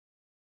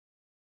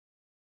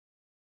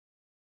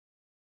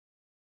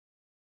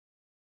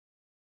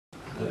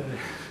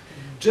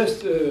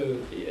just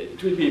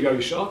it will be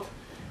very short.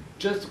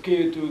 Just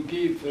to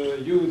give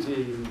you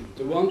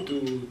the one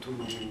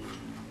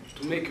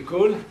to make a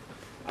call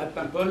at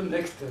Pampol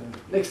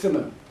next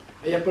summer.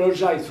 I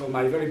apologize for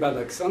my very bad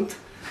accent,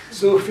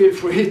 so feel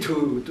free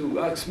to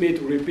ask me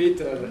to repeat.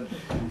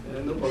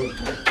 No problem.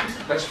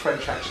 Best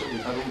French accent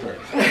we've had all day.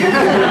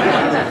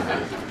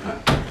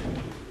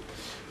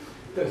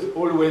 That's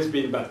always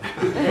been bad.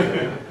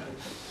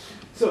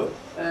 So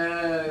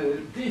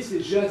this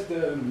is just.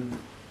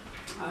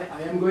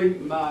 I am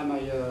going. My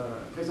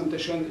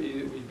presentation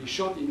will be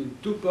short in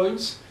 2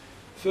 points.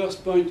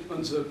 First point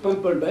on the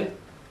Pampol Bay.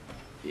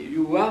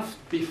 You have,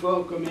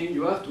 before coming,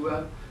 you have to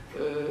have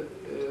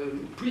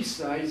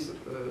precise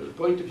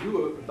point of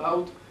view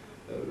about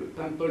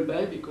Pampol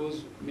Bay,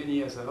 because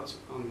many hazards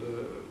and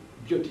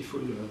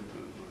beautiful,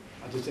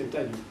 at the same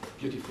time,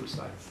 beautiful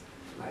sites.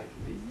 Like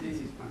this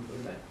is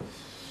Pampol Bay.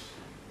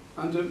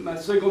 And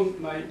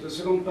the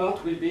second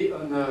part will be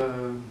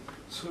on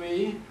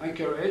 3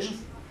 anchorages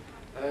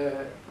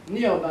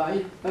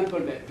nearby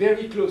Pampol Bay,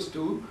 very close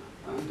to.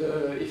 And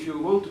if you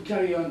want to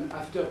carry on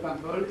after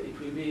Pampol, it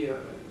will be,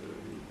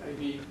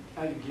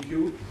 I'll give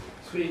you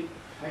 3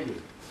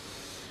 highlights.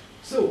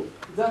 So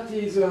that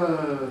is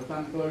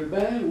Pampol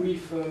Bay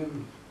with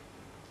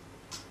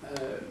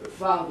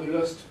Phare de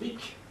Lost Peak,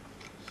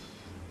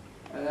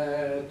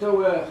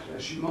 Tower La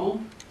Jument,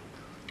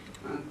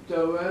 and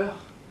Tower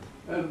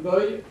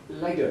Boy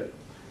Lager.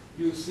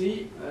 You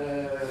see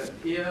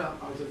here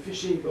are the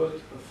fishing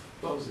boat of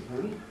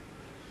Porzeven.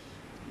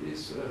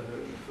 This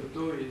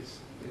photo is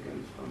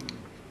taken from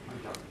my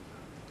car.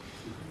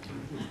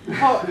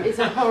 It's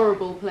a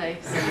horrible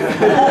place.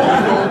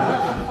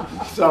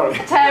 Sorry.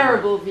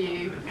 Terrible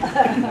view.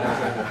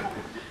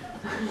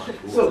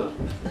 So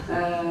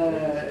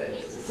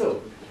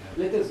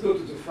let us go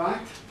to the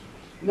fact.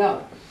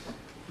 Now,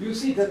 you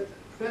see that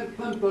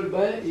Pampol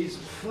Bay is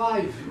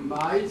 5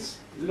 miles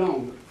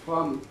long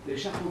from Les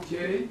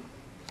Charpentiers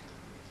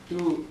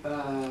to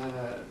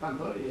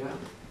Pampol here.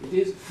 It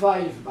is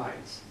 5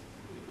 miles.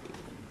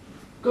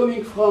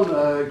 Coming from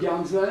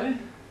Guernsey,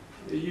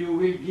 you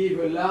will give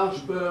a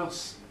large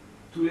berth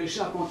to Les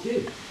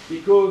Charpentiers,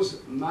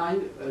 because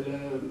mind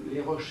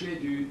les rochers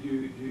du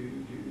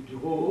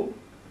Rohaut,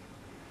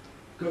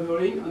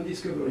 covering and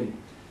discovering.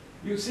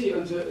 You see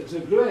on the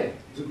grey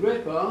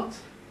part,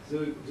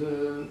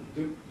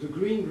 the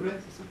green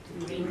red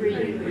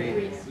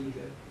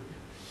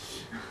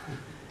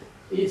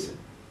is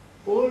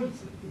all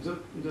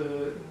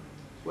the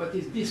what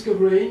is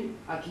discovering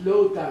at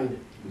low tide.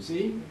 You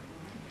see,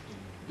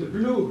 the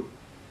blue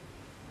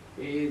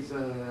is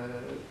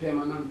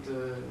permanent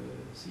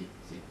sea,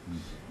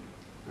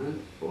 and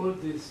all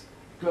this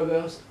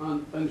covers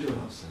on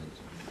underhorse.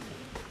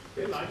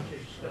 Bit like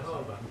the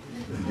harbour.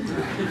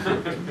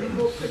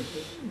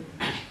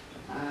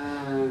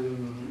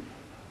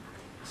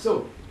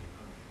 So,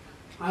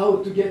 how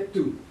to get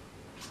to?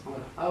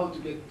 How to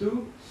get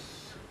to?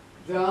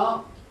 There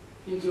are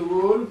in the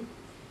wall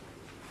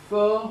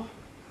four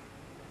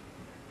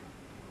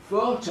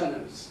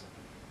channels.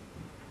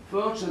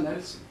 4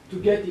 channels to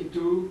get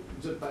into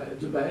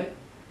the bay.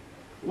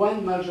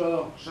 1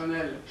 major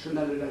channel,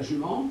 Chenal de la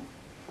Jument,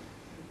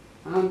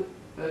 and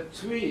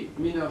 3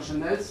 minor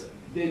channels,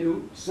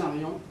 Desnous,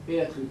 Saint-Rion, et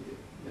La Trinité.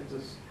 Let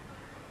us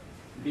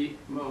be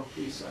more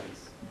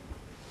precise.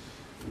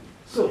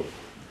 So,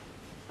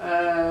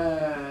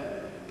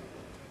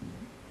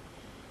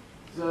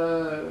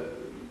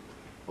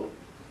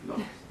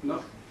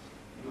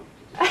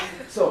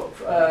 So,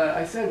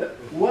 I said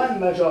 1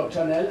 major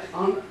channel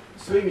and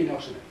 3 minor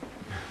channels.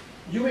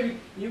 You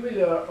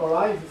will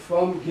arrive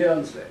from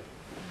Guernsey.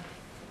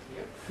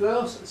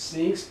 First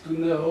things to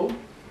know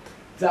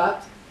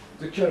that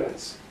the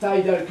currents,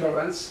 tidal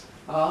currents,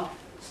 are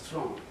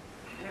strong.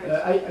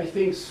 I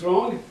think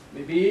strong,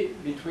 maybe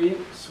between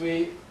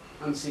 3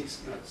 and 6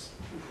 knots.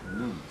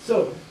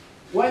 So,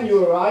 when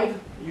you arrive,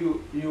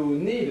 you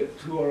need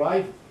to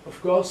arrive,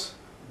 of course,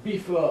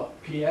 before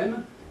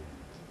PM.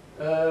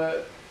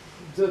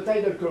 The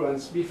tidal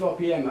currents before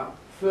PM are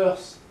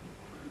first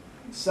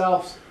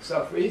south,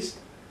 southeast,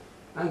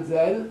 and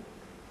then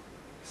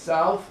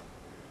south,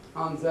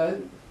 and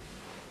then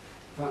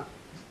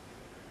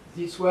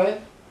this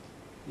way,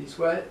 this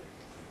way,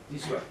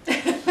 this way.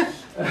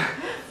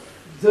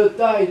 The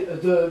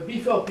tide,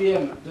 before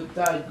PM, the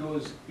tide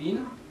goes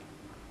in.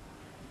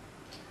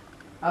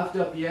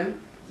 After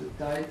PM, the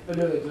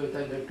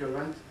tidal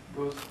current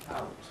goes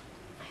out.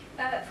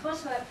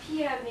 Francois,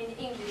 PM in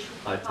English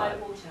would be high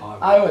water.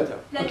 High water.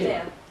 Plein Okay.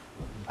 d'air.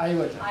 High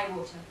water. High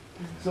water.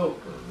 So,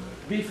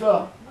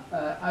 before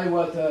high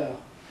water,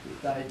 the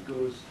tide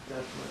goes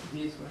that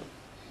way, this way,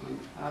 and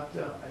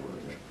after high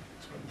water.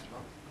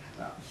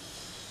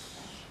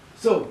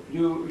 So,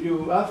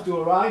 you have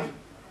to arrive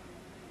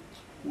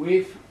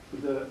with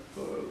the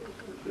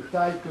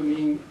tide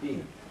coming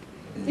in.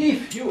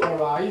 If you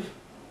arrive,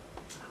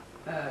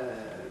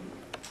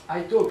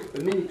 I talk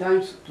many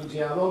times to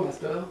the harbor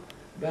master,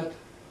 but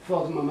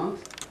for the moment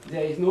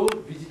there is no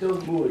visitor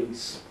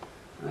moorings,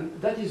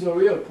 and that is a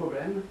real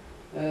problem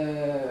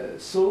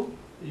So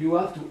you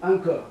have to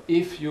anchor.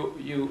 If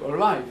you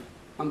arrive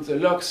and the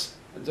locks,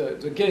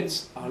 the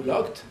gates are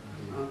locked,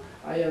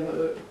 I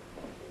have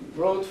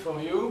brought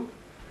for you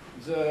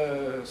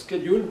the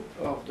schedule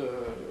of the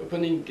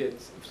opening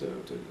gates of the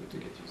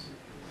gate. You see.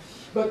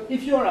 But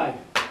if you arrive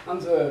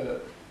and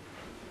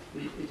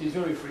it is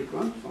very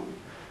frequent,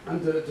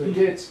 and the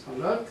gates are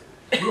locked,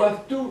 you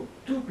have two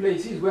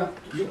places where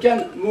you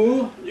can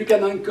move, you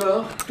can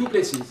anchor two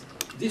places.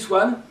 This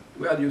one,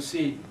 where you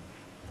see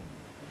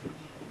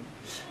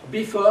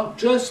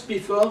just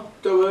before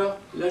Tower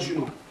La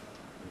Jument.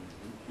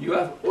 You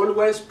have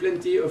always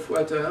plenty of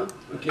water,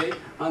 okay,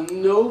 and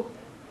no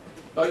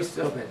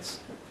oyster beds.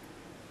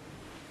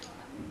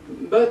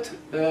 But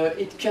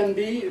it can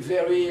be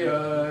very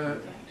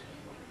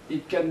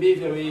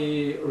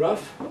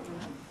rough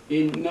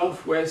in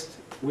northwest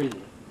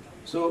wind.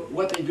 So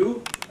what I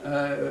do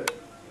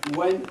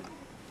when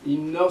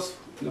in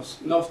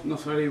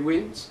northerly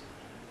winds,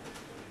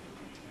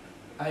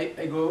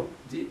 I go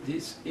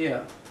this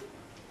here.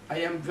 I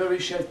am very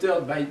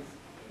sheltered by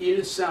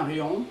Ile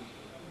Saint-Rion.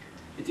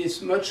 It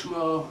is much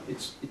more.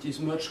 It is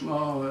much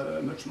more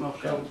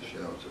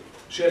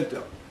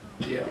shelter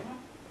here.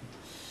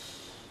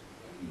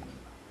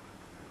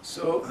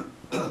 So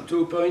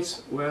 2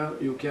 points where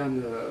you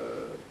can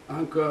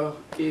anchor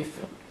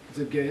if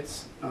the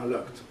gates are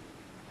locked.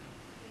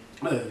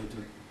 The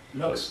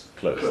locks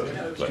Closed.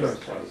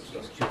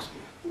 Excuse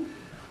me.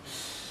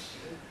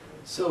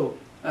 So.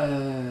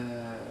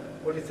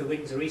 What if the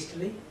winds are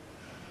easterly?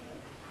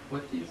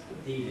 What is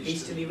The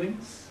easterly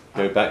winds?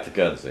 Go back to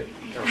Guernsey.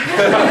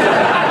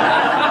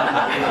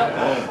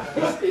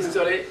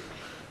 History.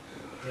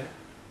 Yeah.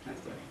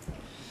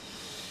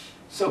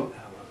 So.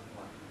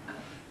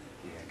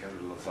 Yeah, go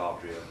to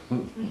Northumbria.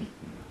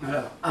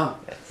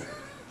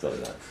 Sorry,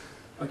 that.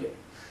 Okay.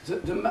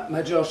 The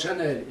major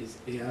channel is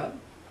here,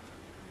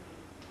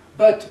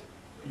 but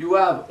you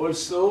have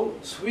also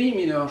 3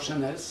 minor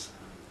channels.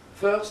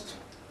 First,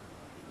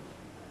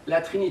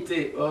 La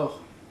Trinité or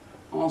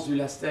Anse du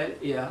Lastel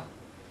here,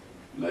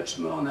 much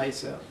more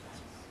nicer.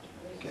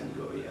 You can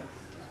go here.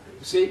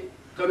 You see,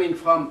 coming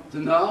from the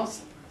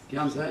north,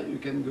 Guernsey, you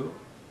can go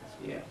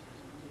here.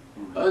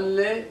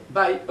 Only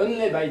by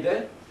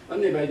day,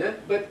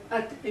 but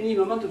at any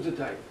moment of the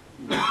tide.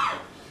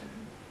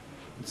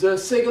 The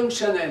second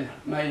channel,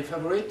 my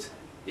favorite,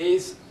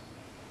 is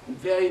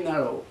very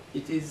narrow.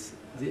 It is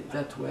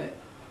that way.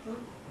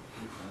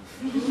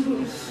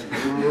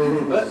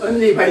 But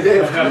only by day,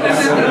 of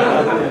course.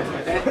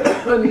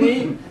 And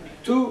only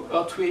 2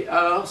 or 3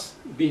 hours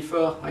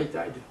before high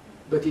tide.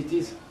 But it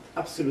is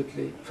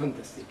absolutely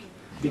fantastic.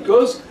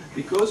 Because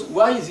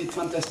why is it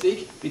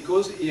fantastic?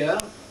 Because here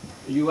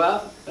you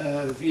have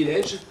a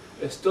village,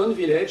 a stone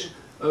village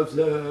of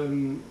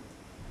the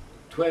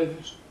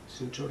 12th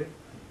century.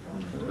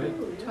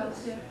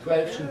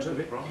 12th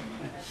century.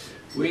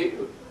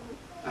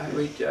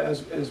 Which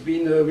has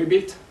been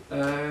rebuilt,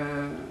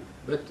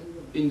 but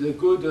in the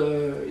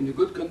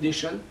good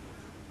condition,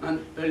 and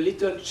a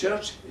little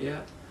church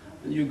here,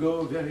 and you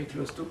go very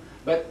close to,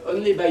 but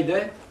only by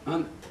day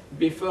and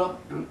before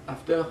and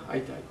after high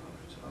tide.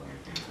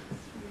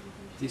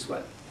 This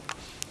one.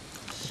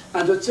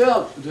 And the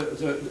third,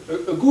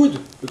 a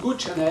good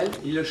channel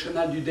is le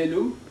Canal du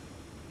Dénou.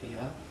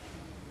 Here,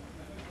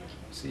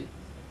 see,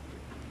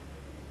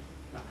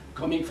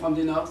 coming from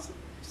the north,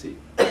 see.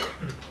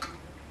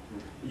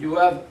 You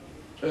have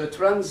a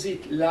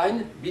transit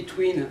line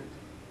between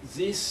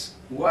this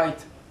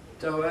white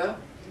tower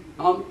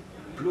and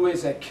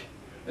Plouézec,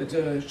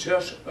 the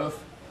church of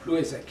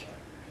Plouézec.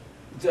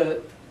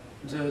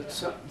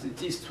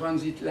 This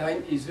transit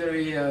line is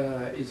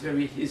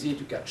very easy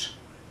to catch.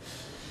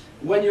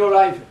 When you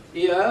arrive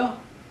here,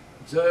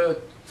 the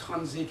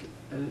transit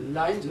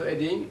line, the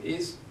heading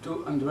is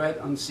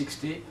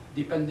 260,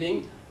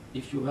 depending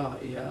if you are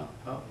here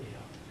or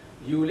here.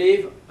 You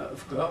leave,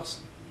 of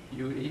course,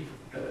 you leave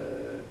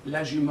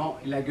La Jument,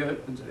 La Gueule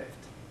on the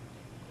left.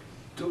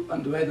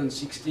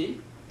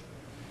 260,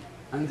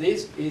 and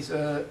this is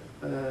the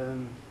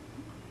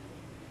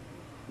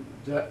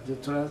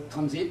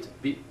transit,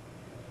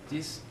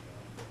 this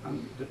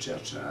and the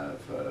church of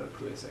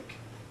Plouézec.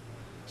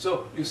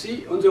 So you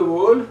see on the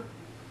wall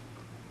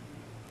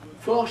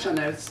 4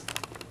 channels.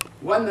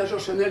 1 major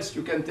channels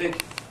you can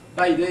take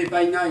by day,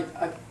 by night,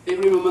 at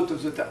every moment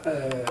of the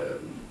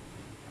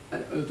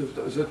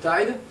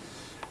tide,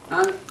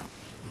 and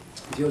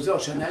the other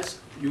channels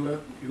you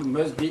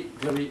must be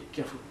very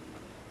careful.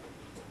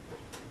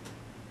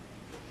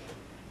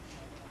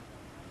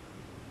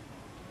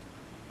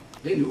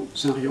 Dénou,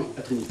 Saint-Rion,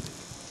 à Trinité.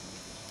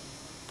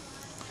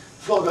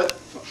 Forgot.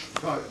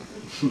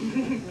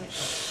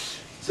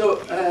 So,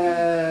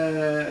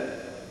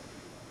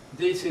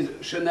 this is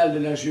Chenal de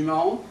la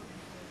Jument.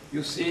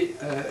 You see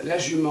La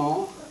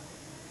Jument,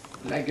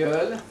 La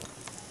Gueule,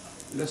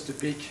 Lost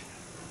Peak.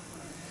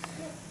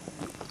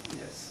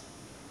 Yes.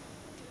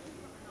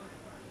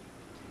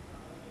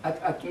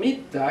 At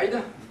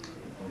mid-tide,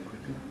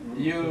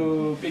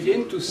 you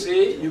begin to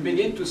see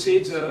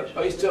the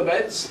oyster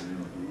beds.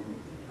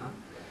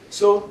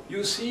 So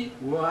you see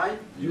why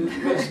you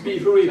must be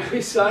very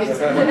precise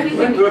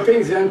when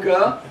dropping the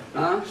anchor,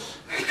 huh?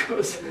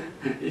 Because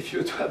if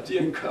you drop the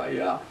anchor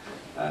here,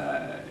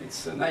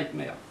 it's a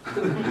nightmare.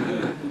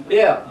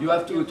 Here, you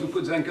have to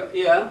put the anchor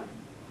here,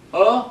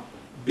 or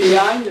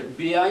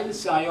behind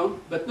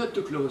Scion, but not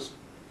too close.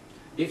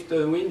 If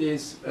the wind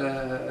is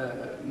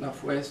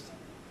northwest,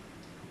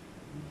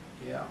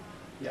 yeah.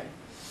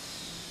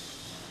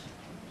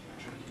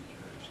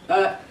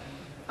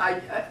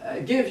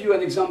 I gave you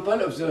an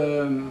example of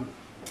the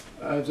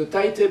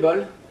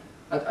timetable.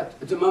 At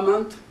the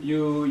moment,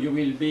 you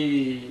will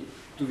be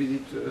to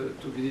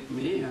visit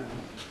me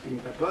in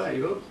Pampol,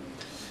 I hope.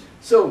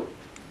 So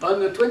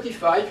on the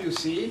 25, you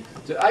see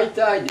the high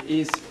tide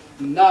is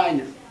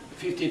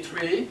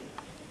 9:53.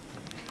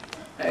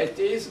 It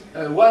is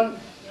 11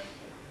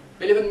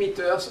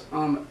 meters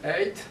on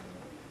 8.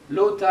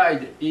 Low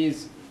tide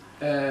is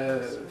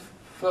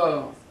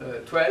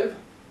 4:12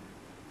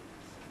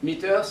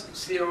 meters,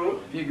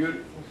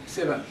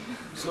 0.7.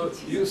 So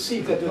you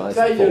see that the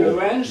tidal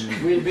range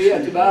will be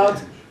at about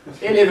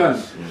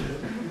 11.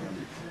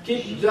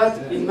 Keep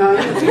that in mind.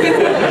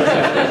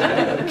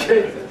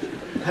 Okay.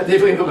 At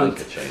every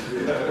moment.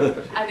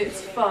 And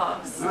it's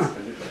fast.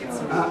 It's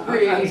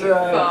really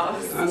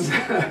fast.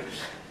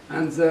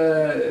 And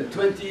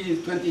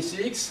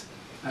 2026,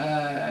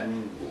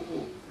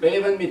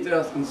 11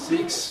 meters and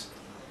 6,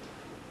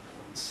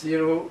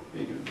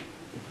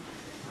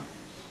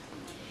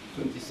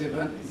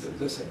 0.27 is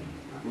the same.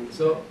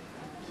 So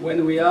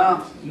when we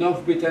are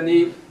North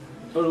Brittany,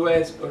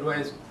 always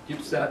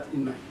keep that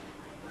in mind.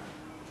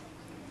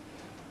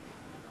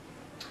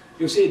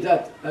 You see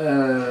that at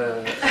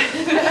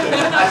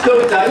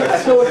low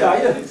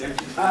tide,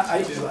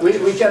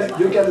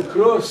 you can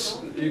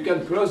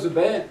cross the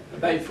bay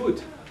by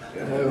foot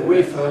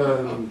with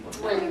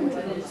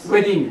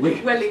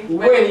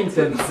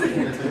Wellington.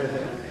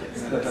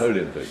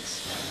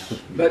 Olympics.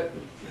 But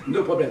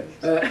no problem.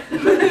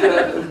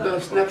 The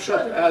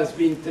snapshot has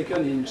been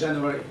taken in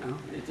January.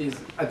 It is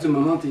at the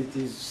moment. It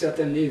is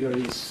certainly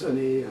very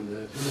sunny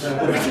and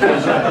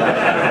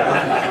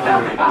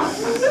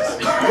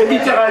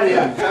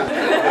Mediterranean.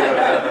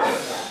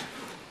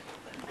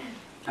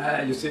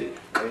 You see,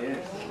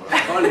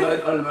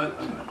 all mud.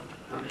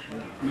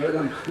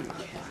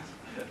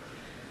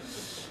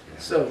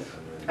 So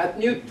at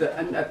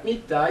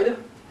mid-tide,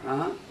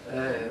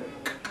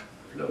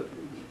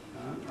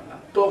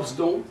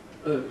 Portsdon.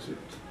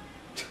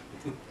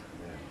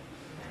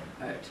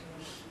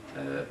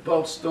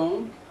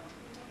 Portsdon,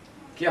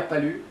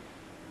 Kerpalu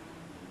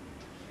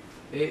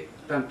et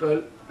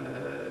Pampol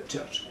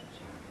Church.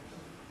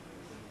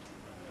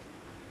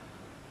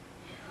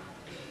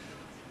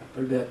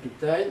 Pampol Bay at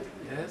mid-tide,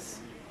 yes.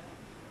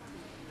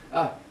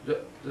 The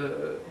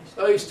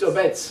oyster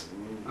beds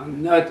are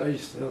not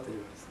oyster.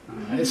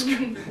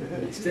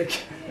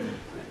 Mistake.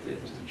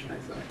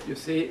 You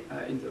see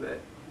in the bed.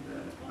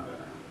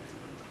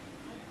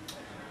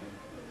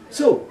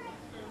 So,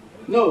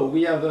 no,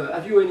 we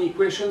have you any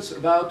questions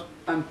about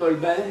Pampol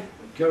Bay,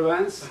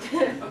 currents,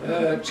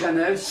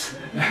 channels,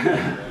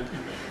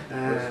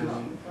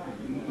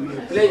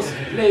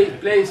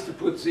 place to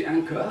put the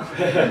anchor,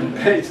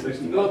 place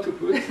not to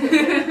put?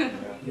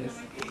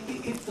 Yes.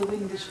 If the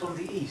wind is from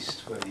the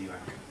east, where do you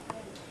anchor?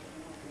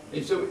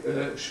 It's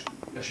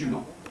La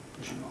Jument,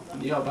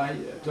 nearby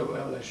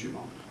Tower La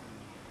Jument.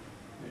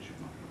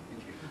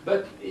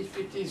 But if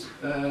it is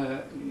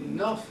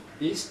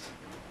northeast,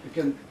 you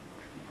can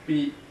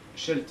be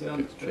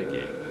sheltered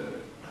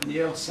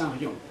near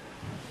Saint-Rion.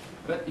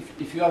 But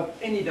if you have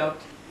any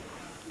doubt,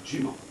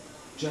 Jument,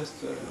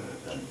 just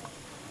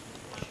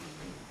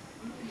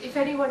If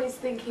anyone is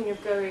thinking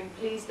of going,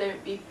 please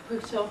don't be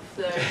put off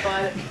though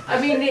by. I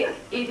mean,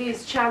 it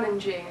is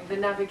challenging, the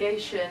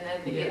navigation,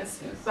 and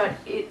but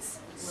it's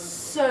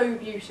so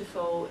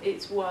beautiful.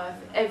 It's worth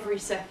every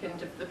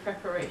second of the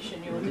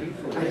preparation you'll do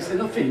for it. I say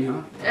nothing,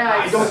 huh?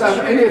 I don't have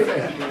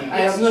anything.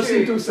 I have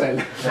nothing to sell.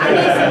 No,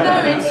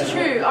 it's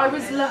true. I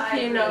was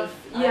lucky enough.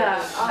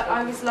 Yeah,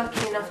 I was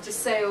lucky enough to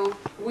sail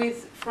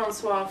with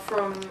Francois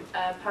from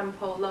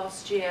Pampol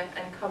last year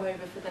and come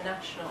over for the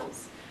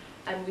Nationals,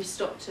 and we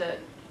stopped at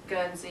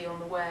Guernsey on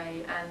the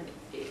way, and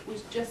it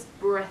was just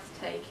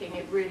breathtaking.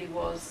 It really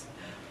was.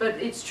 But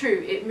it's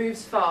true. It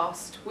moves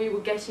fast. We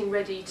were getting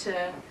ready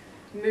to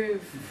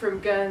move from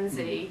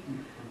Guernsey,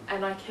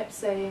 and I kept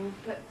saying,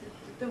 but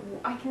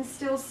I can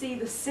still see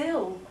the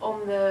sill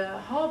on the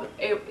harbour.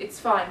 It's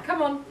fine,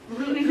 come on,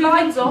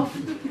 lines off.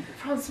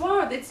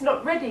 Francois, it's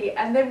not ready.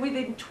 And then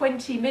within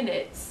 20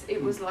 minutes,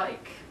 it was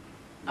like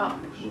up.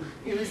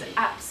 It was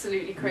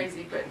absolutely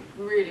crazy, but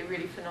really,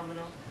 really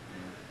phenomenal.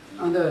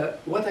 And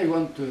what I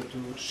want to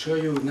show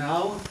you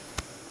now,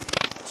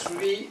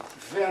 3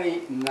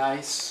 very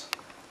nice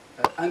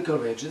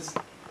anchorages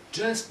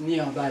just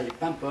nearby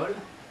Pampol.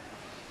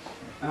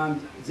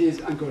 And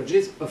these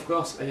anchorages, of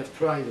course, I have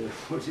tried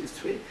all these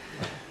 3.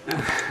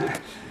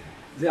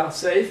 They are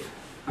safe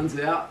and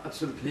they are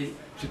absolutely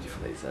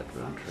beautiful. Is that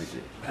very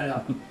tricky?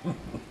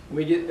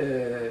 We get,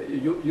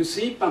 you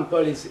see,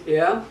 Pampol is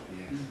here.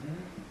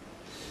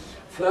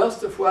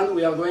 First one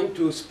we are going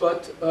to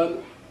spot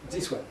on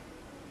this one,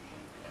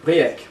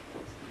 Briec.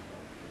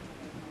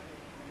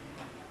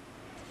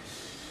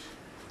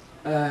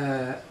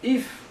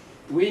 If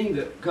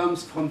wind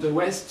comes from the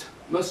west,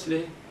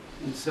 mostly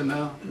in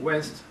summer,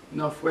 west,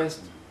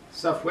 northwest,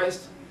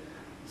 southwest,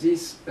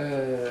 this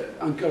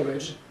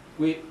anchorage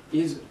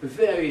is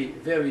very,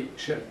 very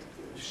sheltered.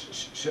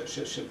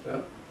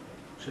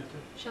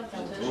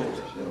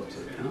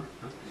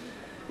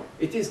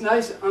 It is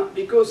nice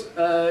because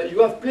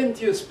you have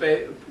plenty of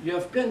space, you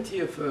have plenty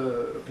of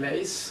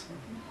place.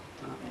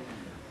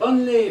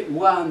 Only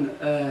one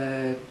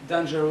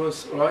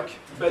dangerous rock,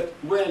 but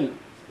well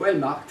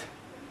marked,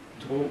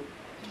 true,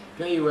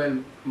 very well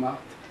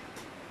marked.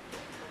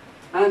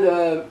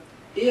 And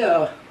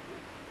here,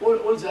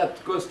 all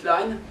that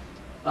coastline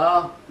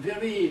are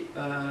very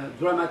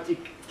dramatic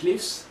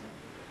cliffs.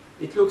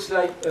 It looks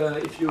like,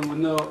 if you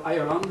know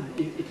Ireland,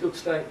 it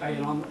looks like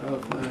Ireland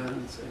of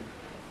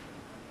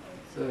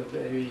it's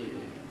very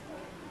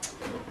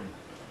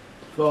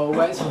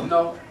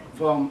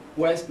from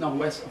west,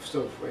 northwest of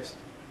southwest.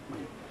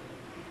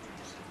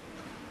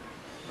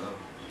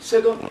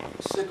 Second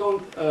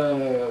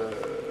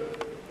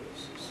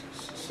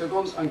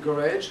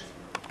anchorage,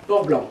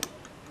 Port Blanc.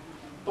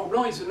 Port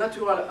Blanc is a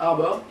natural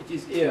harbor. It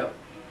is here.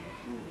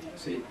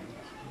 See,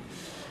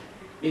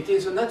 it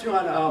is a natural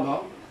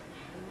harbor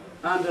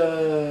and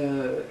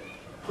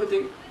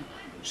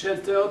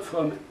sheltered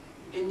from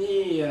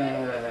any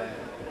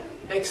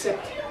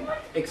except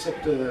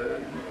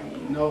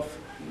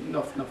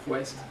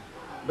northwest,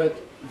 but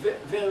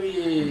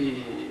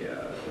very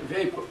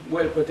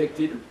well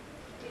protected.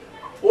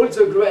 All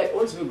the gray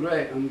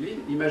and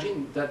green.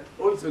 Imagine that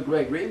all the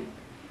green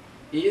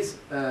is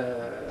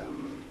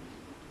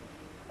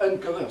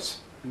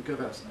uncovers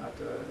at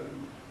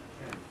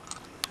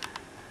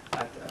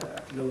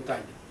low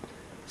tide.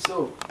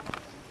 So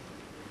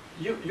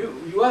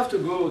you have to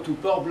go to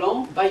Port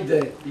Blanc by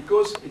day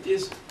because it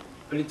is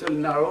a little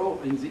narrow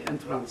in the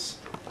entrance.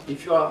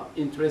 If you are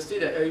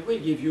interested, I will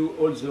give you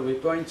all the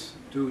waypoints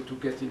to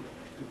get in.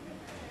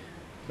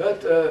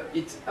 But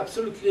it's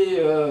absolutely,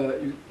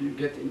 you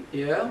get in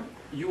here.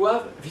 You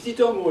have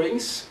visitor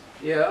moorings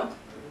here.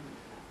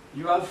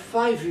 You have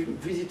 5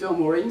 visitor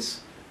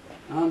moorings.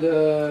 And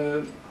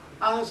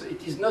as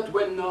it is not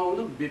well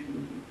known, there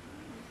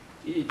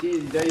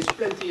is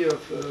plenty of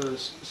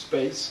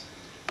space.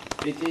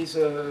 It is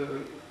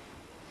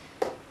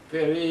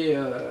very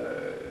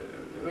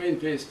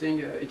interesting.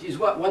 It is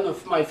one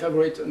of my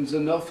favorites on the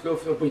north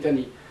coast of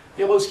Brittany.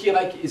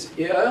 Perros-Guirec is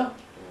here.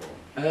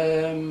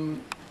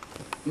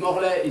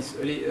 Morlaix is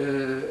a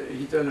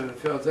little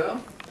further.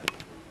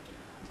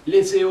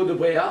 Les Eaux de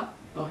Bréa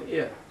are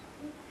here.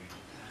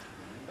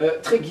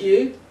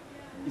 Tréguier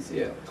is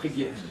here.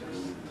 Tréguier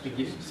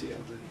is here.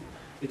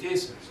 It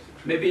is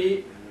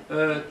maybe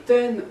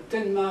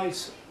 10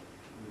 miles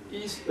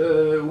east,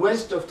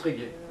 west of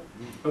Tréguier,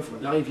 of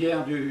la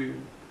rivière du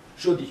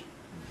Jodi.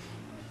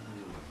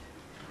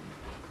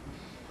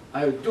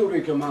 I do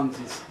recommend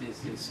this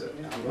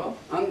harbor.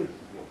 And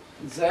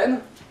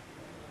then,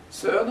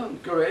 third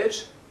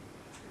anchorage,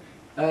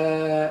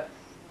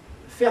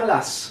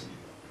 Ferlas.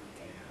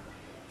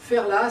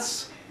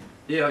 Ferlas,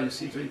 here you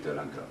see the little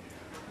anchor.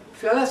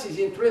 Ferlas is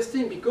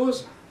interesting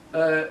because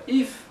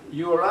if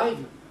you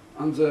arrive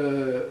on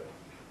the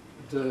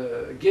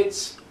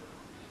gates,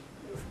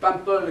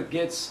 Pampol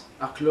gates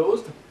are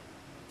closed,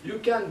 you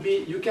can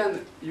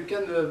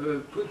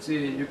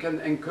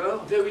anchor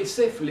very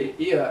safely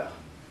here.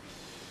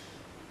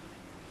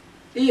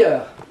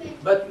 Here,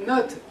 but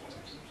not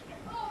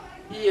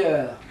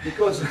here,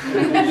 because the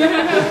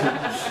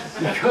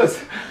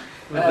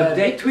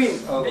vedettes between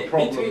are the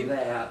problem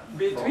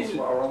between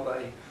Francois, aren't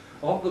they?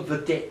 Aren't the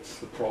vedettes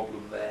the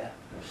problem there?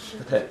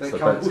 They They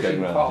come boats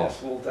pushing going round,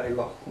 past all day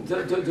long.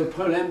 the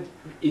problem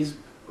is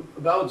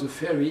about the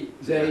ferry.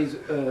 There is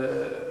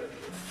a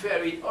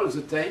ferry all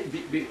the time,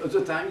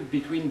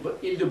 between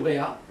Ile de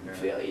Bréa,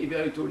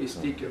 very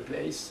touristic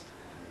place,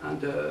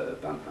 and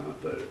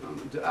Pampol,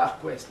 and the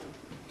Arc West.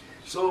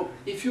 So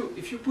if you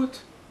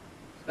put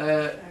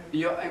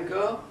your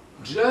anchor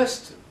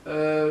just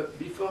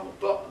before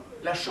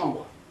La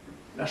Chambre,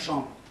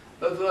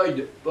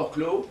 avoid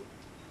Port-Clos,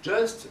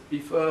 just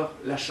before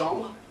La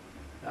Chambre.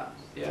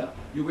 Yeah,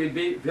 you will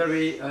be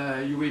very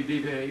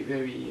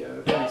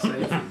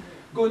safe.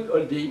 Good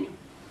holding,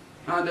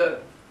 and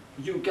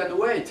you can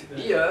wait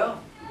here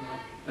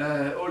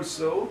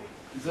also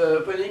the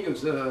opening of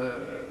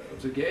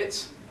the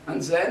gates,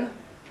 and then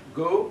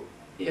go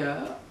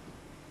here.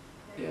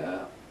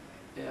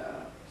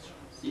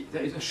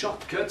 There is a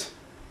shortcut,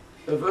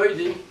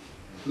 avoiding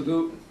to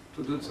do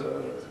the.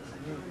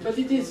 But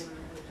it is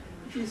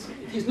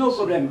no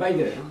problem by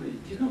there.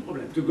 It is no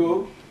problem to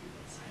go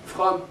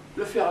from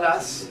Le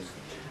Ferlas,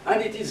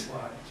 and it is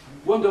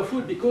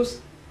wonderful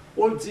because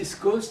all this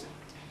coast,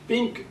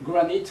 pink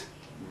granite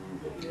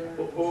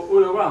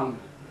all around.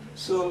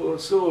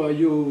 So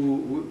you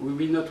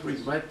will not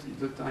regret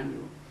the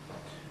time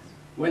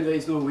when there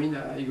is no wind.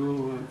 I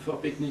go for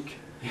picnic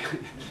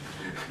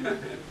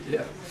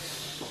Yeah.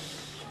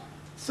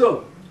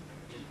 So,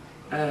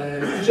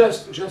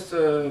 just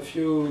a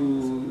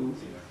few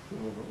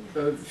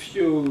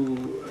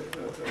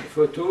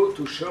photos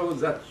to show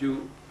that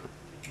you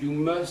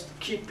must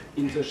keep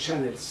in the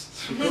channels.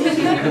 You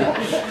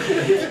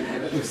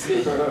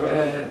see,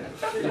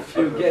 if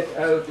you get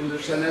out in the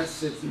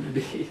channels, it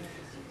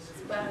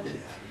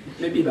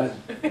may be bad.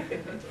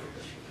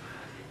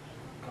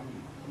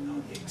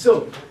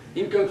 So,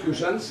 in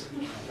conclusions,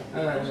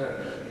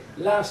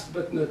 last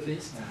but not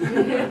least,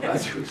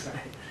 as you say,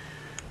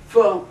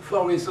 four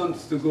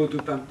reasons to go to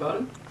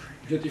Pampol: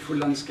 beautiful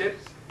landscape,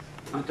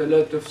 and a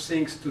lot of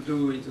things to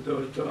do in the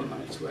autumn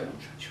as well.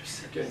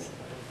 Okay.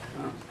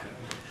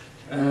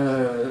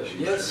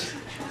 Yes,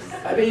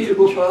 Abbaye de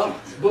Beauport,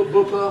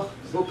 Beauport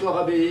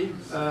Abbaye,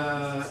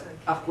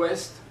 Arc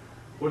West,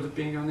 all the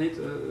ping on it.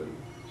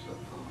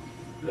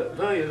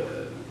 Very,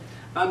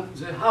 and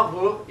the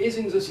harbour is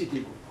in the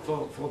city,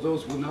 for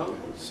those who know.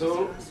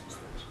 So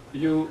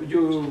you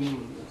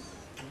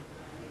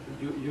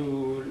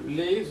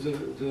live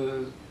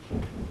the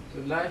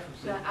life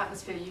of The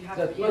atmosphere you have.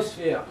 the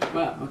atmosphere.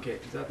 Well, okay,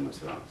 the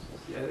atmosphere.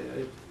 Yeah,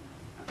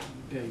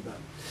 very bad.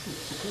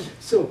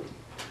 So,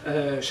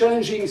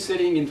 challenging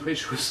sailing in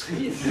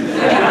treacherously.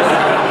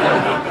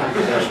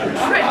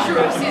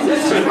 Treacherous is a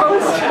strong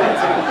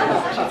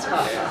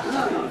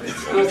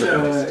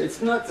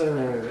It's not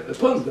a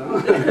pond.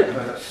 Huh?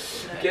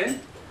 Okay.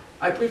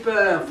 I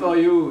prepare for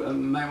you,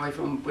 my wife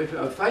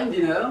prepare a fine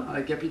dinner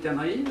at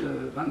Capitainerie,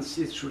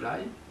 26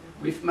 July,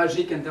 with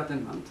magic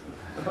entertainment.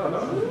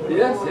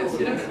 Yes.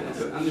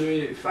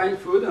 And fine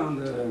food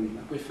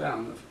and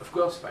prefer, of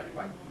course, fine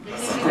wine.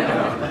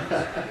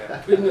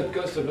 It will not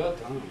cost a lot,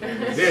 huh?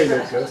 Very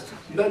low cost,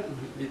 but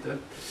little.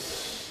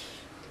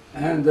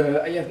 And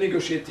I have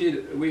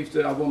negotiated with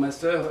the harbour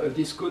master a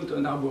discount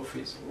on harbour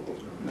fees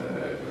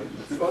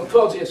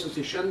for the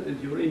association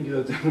during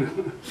the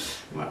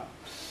well.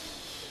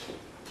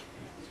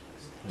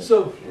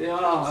 So there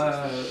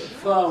are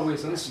 4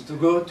 reasons to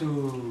go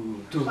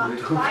to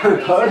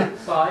Pampol.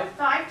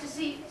 Five to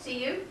see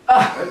you.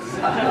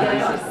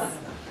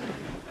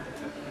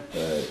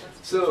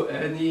 So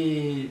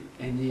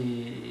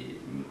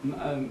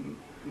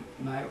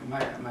my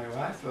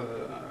wife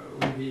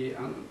will be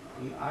and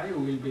I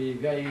will be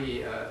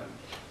very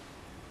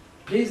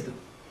pleased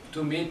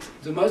to meet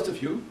the most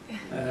of you.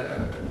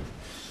 And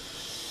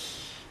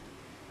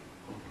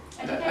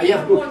if I have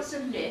anyone booked. wants a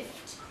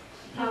lift,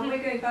 we're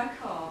going by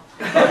car.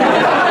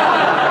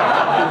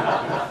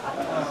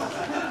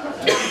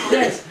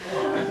 Yes.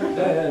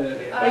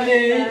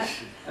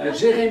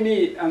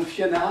 Jérémy and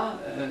Fiona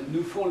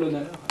nous font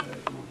l'honneur.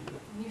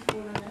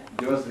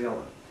 Does the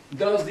honor.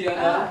 Does the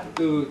honor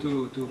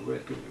to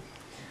welcome you.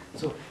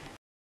 So